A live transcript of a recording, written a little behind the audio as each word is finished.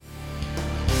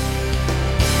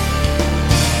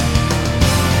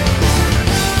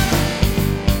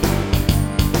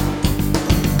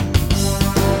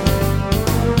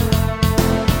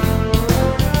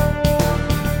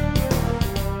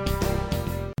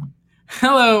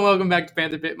Hello and welcome back to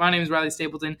Panther Pit. My name is Rilee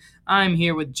Stapleton. I'm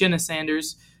here with Jenna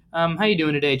Sanders. How you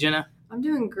doing today, Jenna? I'm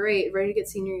doing great. Ready to get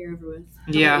senior year over with.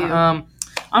 How about you?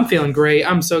 I'm feeling great.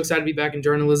 I'm so excited to be back in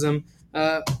journalism.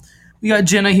 We got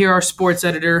Jenna here, our sports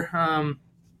editor,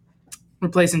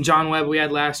 replacing John Webb we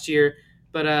had last year.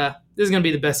 But this is going to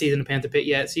be the best season of Panther Pit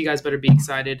yet, so you guys better be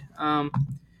excited.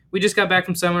 We just got back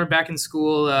from summer, back in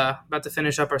school, about to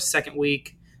finish up our second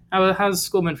week. How's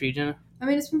school been for you, Jenna? I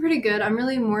mean, it's been pretty good. I'm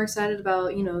really more excited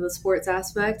about, the sports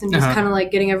aspect and just kind of like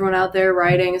getting everyone out there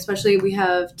riding. Especially we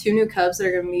have 2 new Cubs that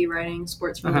are going to be riding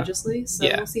sports religiously, so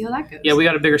we'll see how that goes. Yeah, we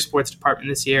got a bigger sports department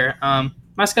this year.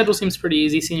 My schedule seems pretty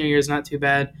easy. Senior year is not too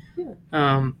bad. Yeah.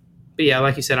 But yeah,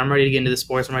 like you said, I'm ready to get into the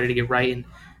sports. I'm ready to get writing.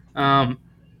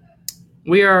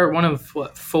 We are one of,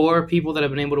 4 people that have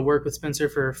been able to work with Spencer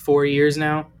for 4 years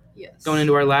now. Yes. Going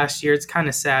into our last year. It's kind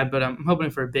of sad, but I'm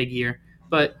hoping for a big year.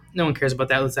 But no one cares about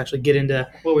that. Let's actually get into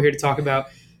what we're here to talk about.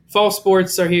 Fall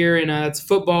sports are here, and it's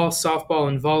football, softball,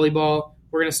 and volleyball.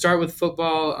 We're going to start with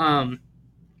football.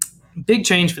 Big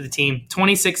change for the team.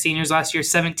 26 seniors last year.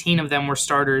 17 of them were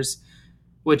starters,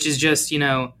 which is just, it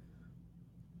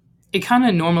kind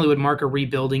of normally would mark a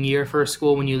rebuilding year for a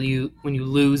school when you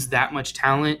lose that much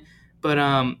talent. But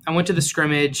I went to the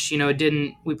scrimmage. It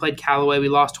didn't. We played Callaway. We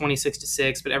lost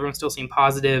 26-6, but everyone still seemed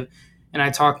positive. And I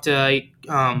talked to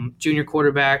junior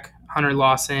quarterback Hunter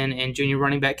Lawson and junior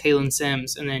running back Kalen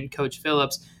Sims and then Coach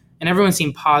Phillips, and everyone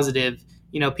seemed positive.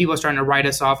 People are starting to write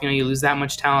us off. You lose that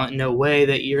much talent, no way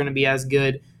that you're going to be as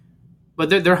good. But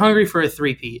they're hungry for a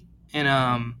three-peat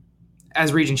and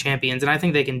as region champions, and I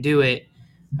think they can do it.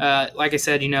 Like I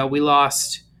said, we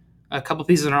lost a couple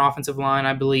pieces on our offensive line,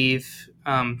 I believe.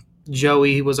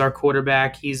 Joey was our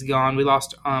quarterback. He's gone. We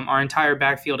lost our entire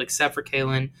backfield except for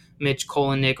Kalen, Mitch,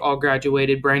 Cole, and Nick all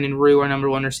graduated. Brandon Rue, our number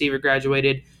 1 receiver,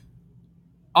 graduated.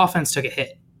 Offense took a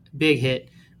hit, big hit.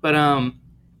 But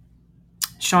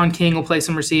Sean King will play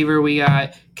some receiver. We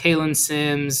got Kalen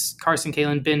Sims, Carson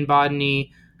Kalen, Ben Bodney,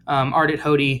 Ardit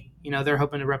Hody. They're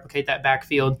hoping to replicate that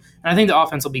backfield. And I think the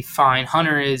offense will be fine.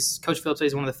 Coach Phillips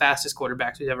is one of the fastest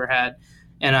quarterbacks we've ever had.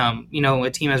 And, a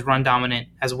team as run dominant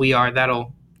as we are,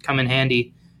 that'll come in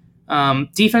handy.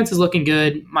 Defense is looking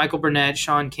good. Michael Burnett,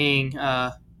 Sean King,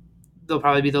 they'll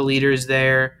probably be the leaders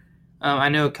there. I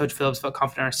know Coach Phillips felt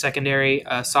confident in our secondary.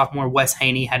 Sophomore Wes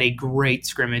Haney had a great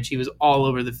scrimmage. He was all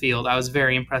over the field. I was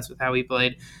very impressed with how he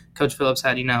played. Coach Phillips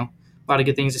had, a lot of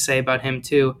good things to say about him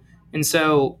too. And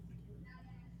so,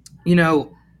 a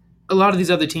lot of these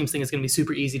other teams think it's going to be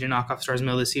super easy to knock off Stars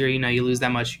Mill this year. You lose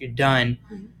that much, you're done.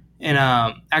 Mm-hmm. And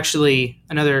actually,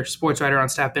 another sports writer on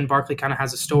staff, Ben Barkley, kind of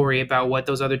has a story about what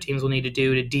those other teams will need to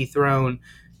do to dethrone,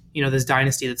 this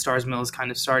dynasty that Stars Mill is kind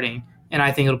of starting. And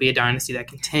I think it'll be a dynasty that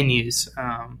continues.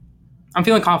 I'm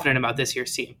feeling confident about this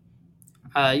year's team.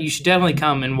 You should definitely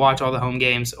come and watch all the home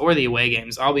games or the away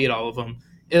games. I'll be at all of them.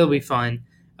 It'll be fun.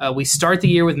 We start the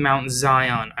year with Mount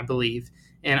Zion, I believe.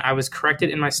 And I was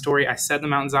corrected in my story. I said the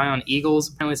Mount Zion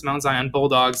Eagles. Apparently it's Mount Zion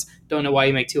Bulldogs. Don't know why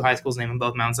you make 2 high schools name them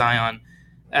both Mount Zion.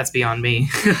 That's beyond me.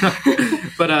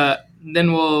 But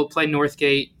then we'll play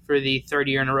Northgate for the 3rd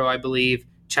year in a row, I believe.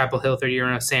 Chapel Hill, 3rd year in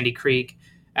a row. Sandy Creek.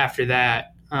 After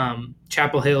that,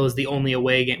 Chapel Hill is the only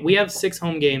away game. We have 6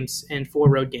 home games and 4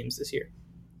 road games this year.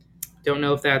 Don't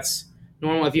know if that's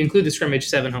normal. If you include the scrimmage,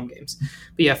 7 home games.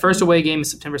 But yeah, first away game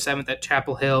is September 7th at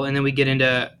Chapel Hill, and then we get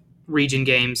into region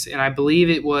games. And I believe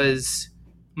it was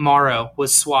Morrow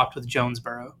was swapped with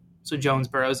Jonesboro. So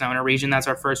Jonesboro is now in a region. That's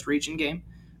our first region game.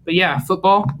 But yeah,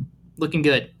 football, looking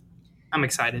good. I'm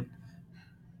excited.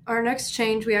 Our next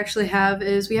change we actually have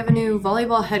is we have a new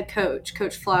volleyball head coach,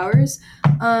 Coach Flowers.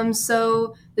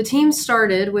 So the team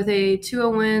started with a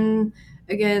 2-0 win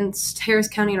against Harris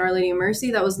County and Our Lady of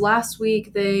Mercy. That was last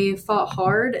week. They fought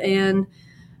hard, and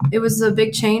it was a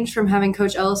big change from having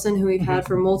Coach Ellison, who we've had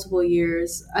for multiple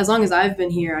years, as long as I've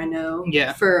been here, I know,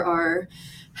 for our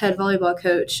head volleyball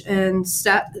coach. And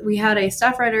we had a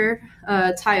staff writer,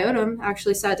 Ty Odom,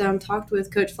 actually sat down and talked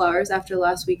with Coach Flowers after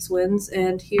last week's wins,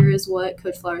 and here is what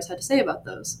Coach Flowers had to say about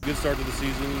those. Good start to the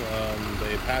season.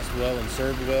 They passed well and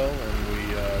served well, and we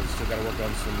still got to work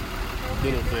on some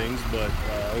little things, but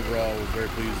overall we're very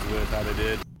pleased with how they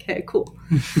did. Okay, cool.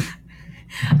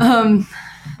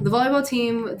 The volleyball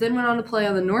team then went on to play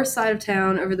on the north side of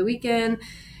town over the weekend,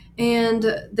 and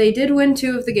they did win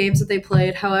 2 of the games that they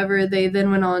played. However, they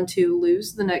then went on to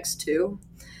lose the next 2.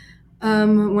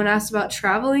 When asked about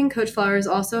traveling, Coach Flowers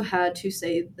also had to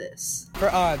say this. For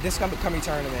this coming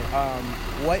tournament,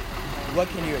 what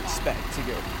can you expect to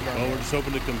go? Well, we're just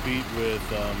hoping to compete with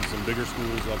some bigger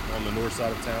schools up on the north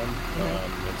side of town.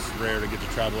 It's rare to get to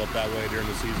travel up that way during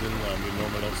the season. We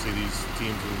normally don't see these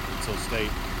teams until state.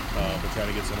 but trying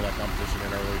to get some of that competition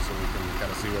in early so we can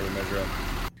kind of see where we measure up.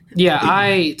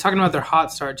 Yeah, talking about their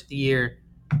hot start to the year,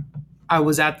 I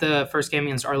was at the first game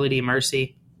against Our Lady of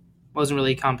Mercy. Wasn't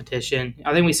really a competition.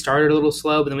 I think we started a little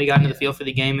slow, but then we got into the field for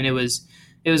the game, and it was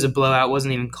a blowout. It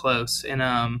wasn't even close. And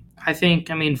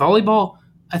volleyball,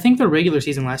 I think the regular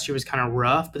season last year was kind of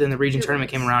rough, but then the region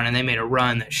tournament came around, and they made a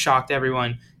run that shocked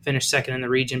everyone. Finished second in the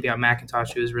region, beat out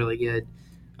McIntosh, who was really good.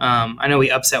 I know we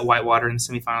upset Whitewater in the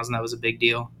semifinals, and that was a big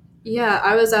deal. Yeah,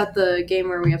 I was at the game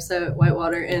where we upset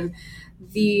Whitewater, and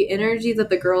the energy that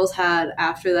the girls had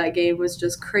after that game was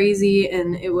just crazy,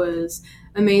 and it was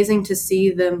amazing to see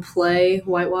them play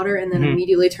Whitewater and then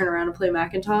immediately turn around and play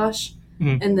McIntosh.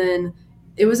 And then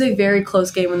it was a very close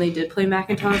game when they did play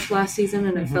McIntosh last season,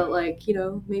 and it felt like,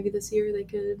 maybe this year they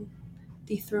could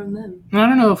dethrone them. I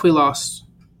don't know if we lost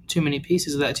too many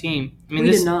pieces of that team. We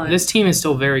did not. This team is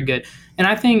still very good. And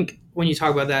I think when you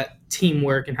talk about that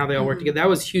teamwork and how they all work together, that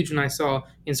was huge when I saw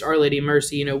against Our Lady of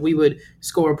Mercy. We would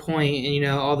score a point, and,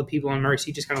 all the people on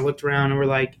Mercy just kind of looked around and were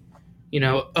like,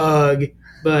 ugh.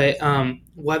 But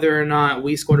whether or not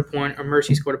we scored a point or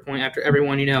Mercy scored a point after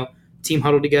everyone, team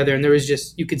huddled together, and there was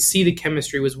just, you could see the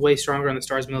chemistry was way stronger on the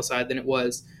Stars Mill side than it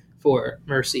was for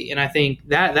Mercy. And I think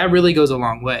that really goes a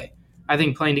long way. I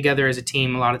think playing together as a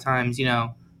team a lot of times,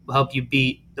 will help you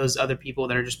beat those other people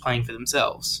that are just playing for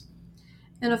themselves.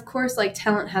 And of course,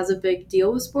 talent has a big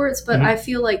deal with sports, but I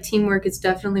feel like teamwork is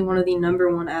definitely one of the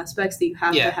number one aspects that you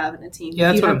have to have in a team.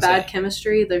 Yeah, if you have bad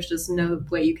chemistry, there's just no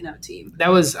way you can have a team.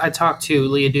 I talked to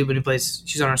Leah Dubin,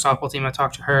 she's on our softball team. I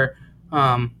talked to her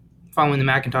following the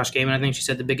McIntosh game, and I think she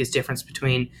said the biggest difference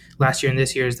between last year and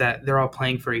this year is that they're all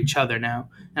playing for each other now.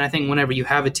 And I think whenever you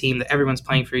have a team that everyone's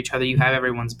playing for each other, you have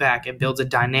everyone's back. It builds a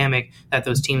dynamic that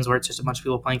those teams where it's just a bunch of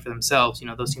people playing for themselves,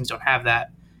 those teams don't have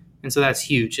that. And so that's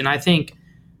huge. And I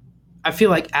feel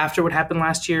like after what happened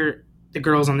last year, the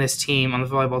girls on this team, on the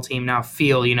volleyball team now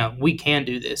feel, we can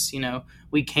do this.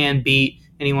 We can beat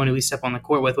anyone who we step on the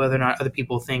court with, whether or not other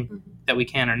people think that we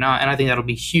can or not. And I think that'll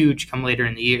be huge come later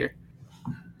in the year.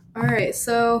 All right,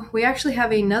 so we actually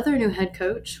have another new head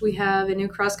coach. We have a new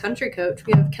cross-country coach.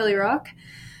 We have Kelly Rock.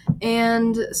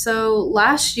 And so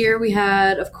last year we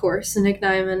had, of course, Nick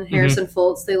Nyman, Harrison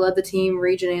Foltz. They led the team,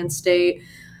 region and state.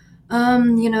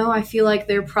 I feel like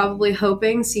they're probably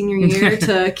hoping senior year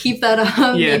to keep that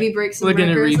up, maybe break some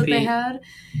records that they had.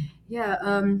 Yeah,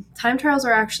 time trials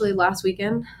are actually last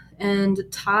weekend, and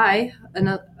Ty,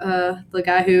 the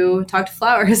guy who talked to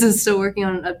Flowers, is still working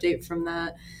on an update from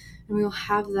that. And we will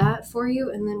have that for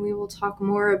you, and then we will talk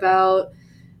more about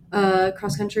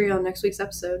cross-country on next week's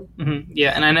episode.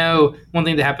 Yeah, and I know one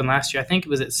thing that happened last year, I think it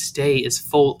was at state, is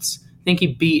Foltz. I think he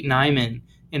beat Nyman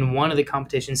in one of the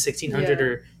competitions, 1600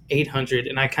 or 800,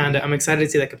 and I'm excited to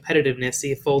see that competitiveness,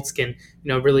 see if Foltz can,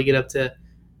 really get up to,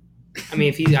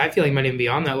 I feel like he might even be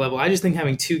on that level. I just think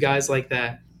having two guys like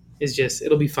that is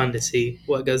it'll be fun to see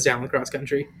what goes down with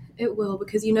cross-country. It will,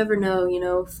 because you never know,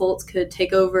 Foltz could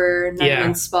take over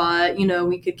Nyman's spot,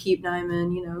 we could keep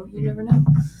Nyman, you never know.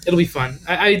 It'll be fun.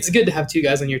 It's good to have two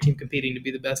guys on your team competing to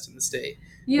be the best in the state.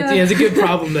 Yeah. It's a good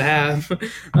problem to have.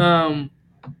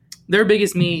 Their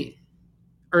biggest meet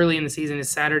early in the season is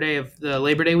Saturday of the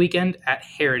Labor Day weekend at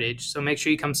Heritage. So make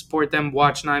sure you come support them,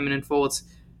 watch Nyman and Foltz.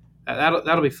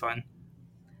 That'll be fun.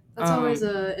 That's always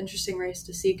an interesting race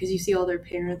to see because you see all their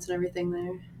parents and everything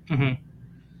there.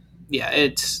 Yeah,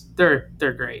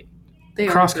 they're great.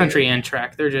 Cross country and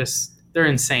track, they're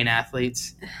insane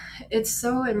athletes. It's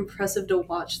so impressive to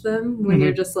watch them when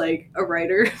you're just like a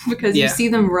writer because you see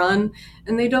them run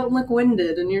and they don't look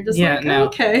winded and you're just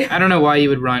okay. I don't know why you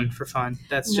would run for fun.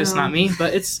 That's just not me,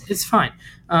 but it's fine.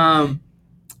 The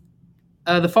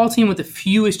fall team with the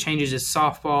fewest changes is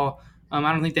softball. I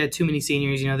don't think they had too many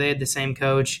seniors. They had the same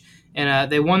coach, and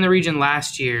they won the region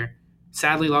last year.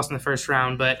 Sadly lost in the first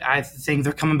round, but I think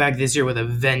they're coming back this year with a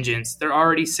vengeance. They're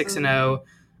already 6-0.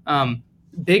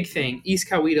 Big thing, East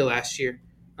Coweta last year.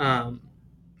 I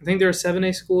think they're a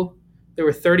 7A school. They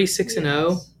were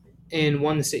 36-0 and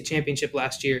won the state championship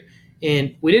last year.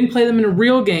 And we didn't play them in a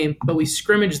real game, but we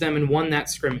scrimmaged them and won that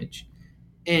scrimmage.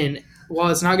 And while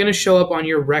it's not going to show up on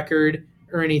your record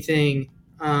or anything,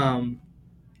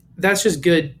 that's just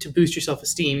good to boost your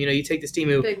self-esteem. You take this team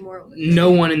who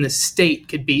no one in the state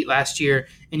could beat last year,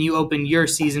 and you open your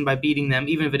season by beating them,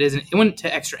 even if it went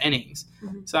to extra innings.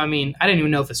 So, I didn't even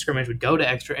know if the scrimmage would go to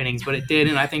extra innings, but it did,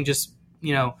 and I think just,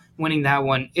 winning that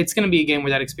one, it's going to be a game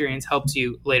where that experience helps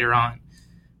you later on.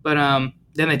 But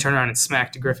then they turned around and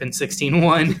smacked Griffin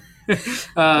 16-1.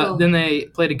 Then they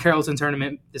played a Carrollton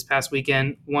tournament this past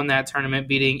weekend, won that tournament,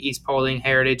 beating East Paulding,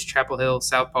 Heritage, Chapel Hill,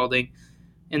 South Paulding.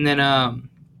 And then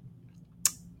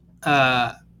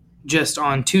just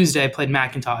on Tuesday played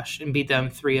McIntosh and beat them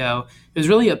 3-0. It was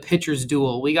really a pitcher's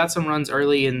duel. We got some runs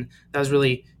early, and that was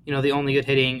really the only good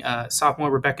hitting.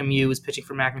 Sophomore Rebecca Mew was pitching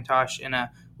for McIntosh, and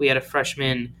we had a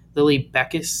freshman, Lilee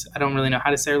Beckes. I don't really know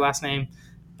how to say her last name.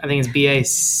 I think it's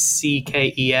Backes.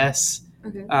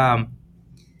 Okay.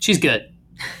 She's good.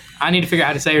 I need to figure out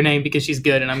how to say her name because she's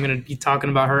good, and I'm going to be talking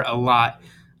about her a lot.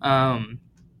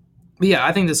 But yeah,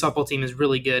 I think the softball team is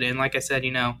really good. And like I said,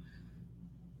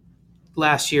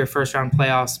 last year, first round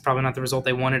playoffs, probably not the result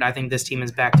they wanted. I think this team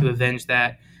is back to avenge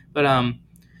that. But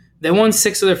they won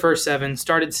 6 of their first 7,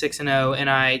 started 6-0, and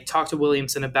I talked to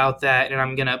Williamson about that, and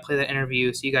I'm going to play that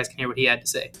interview so you guys can hear what he had to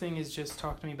say. The thing is, just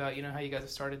talk to me about, how you guys have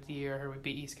started the year. I heard we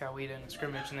beat East Coweta in a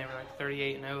scrimmage, and they were like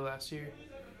 38-0 last year.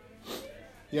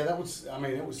 Yeah, it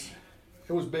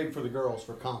was big for the girls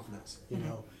for confidence.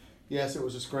 Yes, it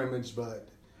was a scrimmage, but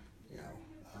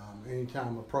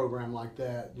anytime a program like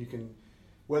that, you can,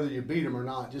 whether you beat them or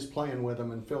not, just playing with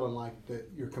them and feeling like that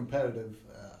you're competitive,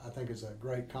 I think is a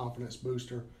great confidence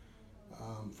booster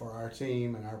for our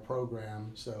team and our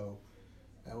program. So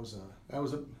that was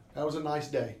a nice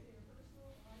day.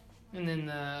 And then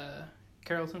the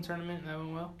Carrollton tournament, that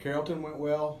went well. Carrollton went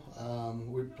well.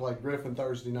 We played Griffin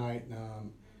Thursday night.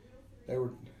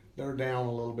 They're down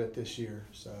a little bit this year,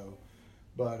 so.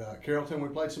 But Carrollton, we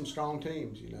played some strong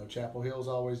teams. Chapel Hill's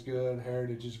always good.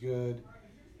 Heritage is good.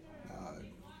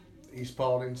 East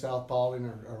Paulding, South Paulding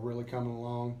are really coming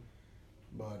along.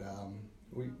 But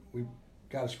we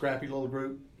got a scrappy little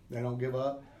group. They don't give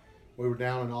up. We were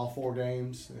down in all 4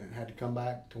 games and had to come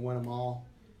back to win them all.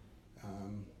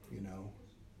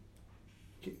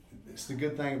 It's the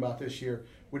good thing about this year.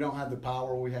 We don't have the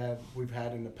power we've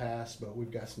had in the past, but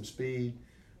we've got some speed.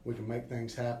 We can make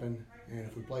things happen, and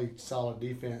if we play solid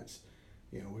defense,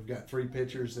 we've got 3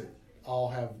 pitchers that all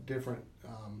have different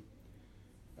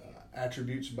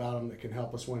attributes about them that can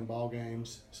help us win ball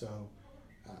games. So,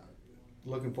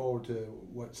 looking forward to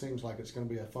what seems like it's going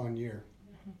to be a fun year.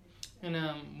 And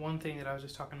one thing that I was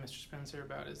just talking to Mr. Spencer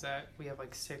about is that we have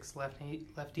like 6 lefties.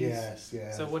 Yes.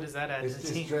 So what does that add to the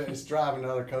team? It's driving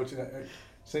other coaches. It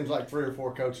seems like 3 or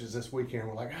 4 coaches this weekend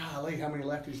were like, Lee, how many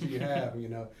lefties do you have?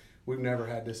 We've never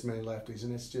had this many lefties,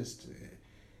 and it's just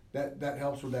that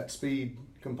helps with that speed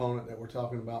component that we're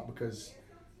talking about because,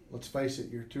 let's face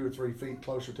it, you're 2 or 3 feet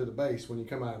closer to the base when you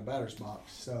come out of the batter's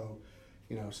box. So,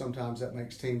 sometimes that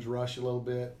makes teams rush a little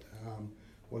bit.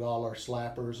 With all our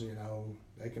slappers,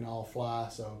 they can all fly.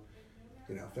 So,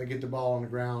 if they get the ball on the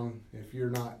ground,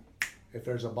 if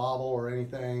there's a bobble or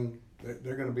anything,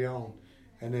 they're going to be on.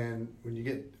 And then when you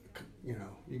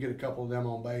get a couple of them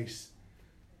on base,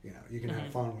 you can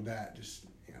have fun with that. Just,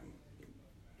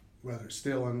 whether it's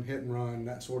stealing, hit and run,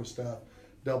 that sort of stuff,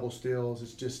 double steals.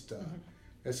 It's just,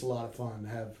 it's a lot of fun to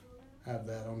have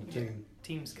that on the team.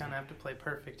 Teams kind of have to play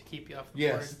perfect to keep you off the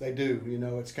board. Yes, they do.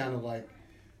 It's kind of like,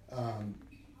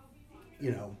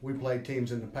 we played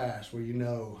teams in the past where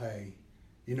hey,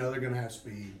 they're going to have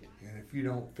speed. And if you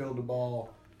don't field the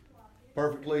ball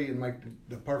perfectly and make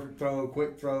the perfect throw,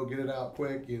 quick throw, get it out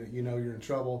quick, you're in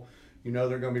trouble.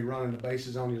 They're going to be running the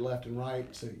bases on you left and right.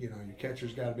 So, your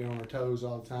catcher's got to be on their toes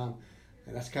all the time.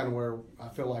 And that's kind of where I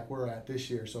feel like we're at this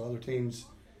year. So other teams,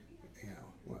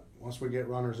 once we get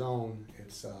runners on,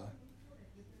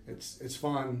 it's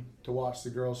fun to watch the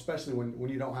girls, especially when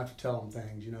you don't have to tell them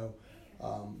things,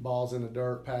 balls in the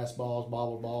dirt, pass balls,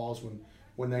 bobble balls,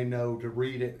 when they know to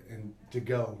read it and to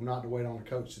go, not to wait on the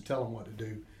coach to tell them what to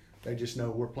do. They just know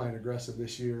we're playing aggressive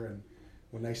this year, and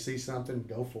when they see something,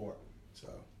 go for it. So.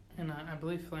 And I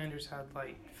believe Flanders had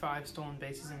like 5 stolen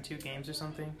bases in 2 games or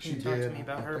something. She did. Talk to me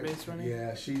about her base running.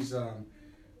 Yeah, she's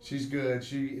good.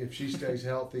 If she stays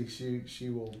healthy, she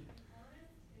will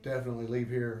definitely leave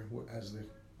here as the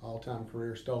all-time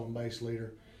career stolen base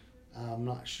leader. I'm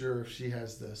not sure if she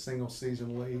has the single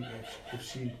season lead, if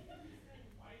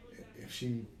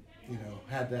she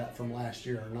had that from last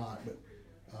year or not. But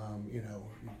you've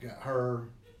got her.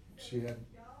 She had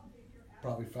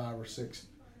probably 5 or 6.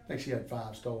 I think she had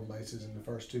 5 stolen bases in the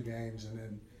first 2 games, and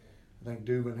then I think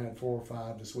Dubin had 4 or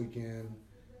 5 this weekend.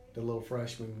 The little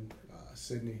freshman,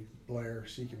 Sydney Blair,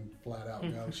 she can flat out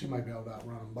go. She might be able to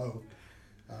outrun them both.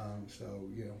 So,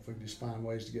 if we can just find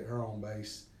ways to get her on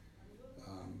base,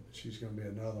 she's going to be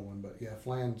another one. But, yeah,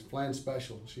 Flan's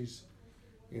special. She's,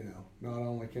 not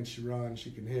only can she run,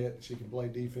 she can hit, she can play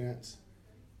defense.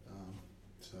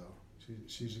 So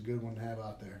she's a good one to have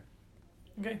out there.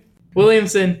 Okay.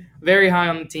 Williamson, very high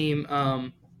on the team.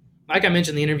 Like I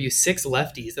mentioned in the interview, 6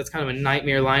 lefties. That's kind of a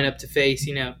nightmare lineup to face.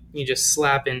 You just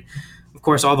slap in. Of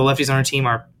course, all the lefties on our team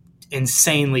are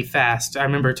insanely fast. I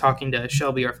remember talking to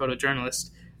Shelby, our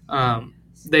photojournalist,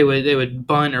 they would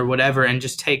bunt or whatever and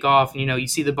just take off. And, you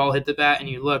see the ball hit the bat and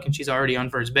you look and she's already on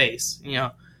first base.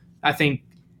 I think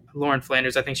Lauren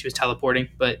Flanders, I think she was teleporting,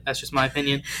 but that's just my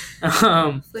opinion.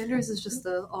 Flanders is just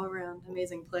an all-around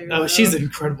amazing player. Oh, she's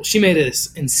incredible. She made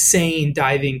this insane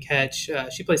diving catch.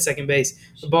 She plays second base.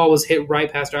 The ball was hit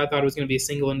right past her. I thought it was going to be a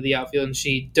single into the outfield, and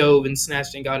she dove and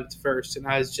snatched and got it to first. And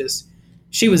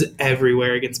she was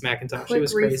everywhere against McIntosh. Quick She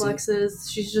was crazy. reflexes.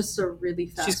 She's just a really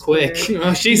fast She's quick.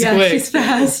 player. She's Yeah, quick. she's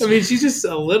fast. I mean, she's just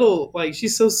a little,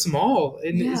 she's so small.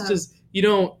 And it's just,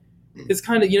 it's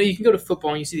kind of, you can go to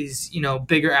football and you see these,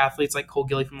 bigger athletes like Cole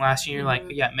Gilly from last year. You're like,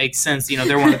 yeah, it makes sense.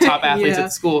 They're one of the top athletes at the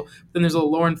school. Then there's a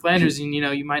Lauren Flanders, and,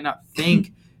 you might not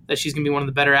think that she's going to be one of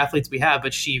the better athletes we have,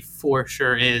 but she for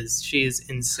sure is. She's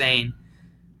insane.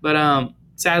 But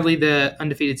sadly, the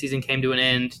undefeated season came to an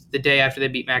end the day after they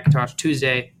beat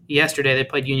McIntosh. Yesterday, they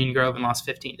played Union Grove and lost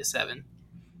 15-7.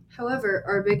 However,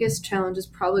 our biggest challenge is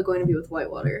probably going to be with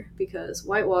Whitewater, because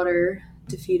Whitewater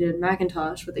defeated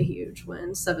McIntosh with a huge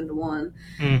win, 7-1.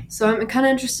 So I'm kind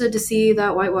of interested to see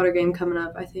that Whitewater game coming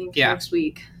up, I think, next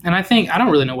week. And I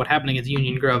don't really know what happened against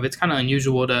Union Grove. It's kind of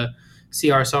unusual to see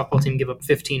our softball team give up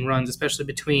 15 runs, especially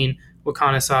between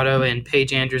Wakana Sato and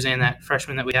Paige Andrews and that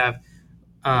freshman that we have.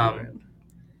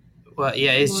 Well,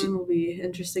 yeah, Lauren will be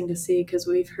interesting to see because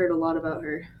we've heard a lot about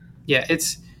her. Yeah,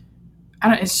 it's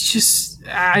just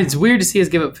it's weird to see us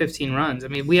give up 15 runs. I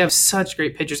mean, we have such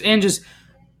great pitchers, and just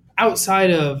outside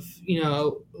of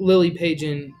Rilee, Paige,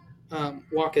 and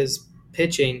Waka's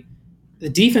pitching, the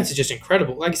defense is just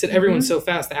incredible. Like I said, everyone's so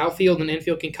fast. The outfield and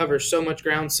infield can cover so much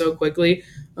ground so quickly.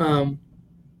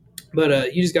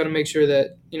 But you just got to make sure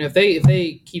that if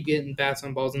they keep getting bats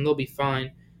on balls, then they'll be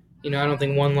fine. I don't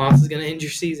think one loss is going to end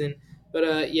your season.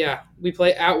 But we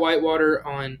play at Whitewater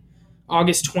on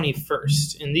August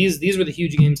 21st, and these were the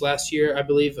huge games last year. I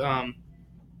believe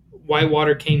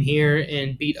Whitewater came here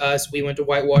and beat us. We went to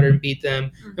Whitewater and beat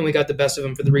them, and we got the best of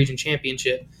them for the region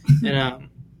championship. And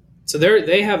so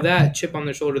they have that chip on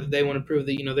their shoulder that they want to prove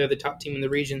that they're the top team in the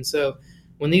region. So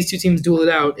when these two teams duel it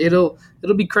out, it'll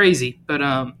be crazy. But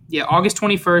August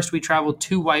 21st we travel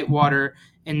to Whitewater,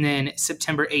 and then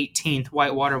September 18th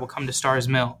Whitewater will come to Stars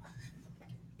Mill.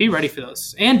 Be ready for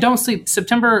those. And don't sleep.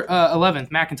 September 11th,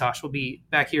 McIntosh will be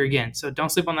back here again. So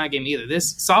don't sleep on that game either.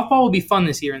 This softball will be fun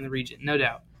this year in the region, no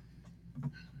doubt.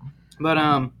 But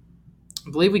I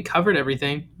believe we covered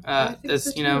everything.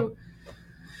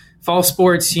 Fall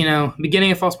sports,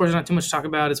 beginning of fall sports is not too much to talk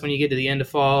about. It's when you get to the end of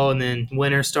fall and then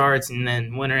winter starts, and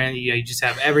then winter ends. You just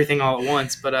have everything all at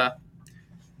once. But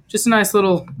just a nice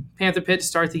little Panther Pit to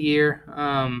start the year.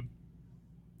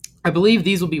 I believe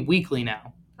these will be weekly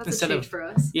now. That's a change for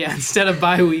us. Yeah, instead of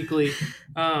bi-weekly.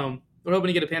 We're hoping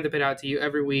to get a Panther Pit out to you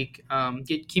every week.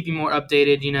 Keep you more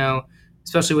updated,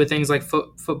 especially with things like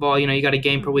football. You got a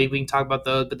game per week. We can talk about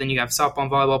those. But then you have softball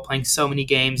and volleyball playing so many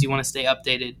games. You want to stay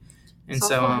updated. And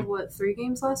softball had, 3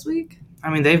 games last week?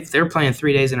 I mean, they're playing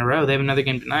 3 days in a row. They have another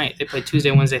game tonight. They play Tuesday,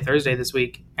 Wednesday, Thursday this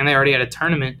week. And they already had a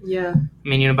tournament. Yeah. I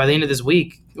mean, by the end of this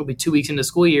week, it'll be 2 weeks into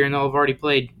school year, and they'll have already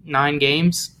played 9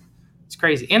 games. It's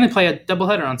crazy. And they play a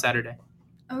doubleheader on Saturday.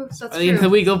 Oh, that's true. At the end of the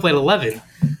week, they'll play 11.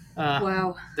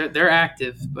 Wow. They're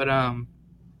active. But,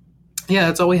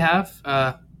 that's all we have.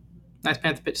 Nice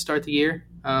Panther Pit to start the year.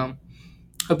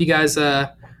 Hope you guys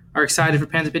are excited for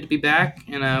Panther Pit to be back.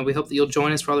 And we hope that you'll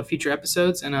join us for all the future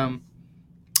episodes. And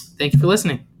thank you for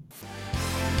listening.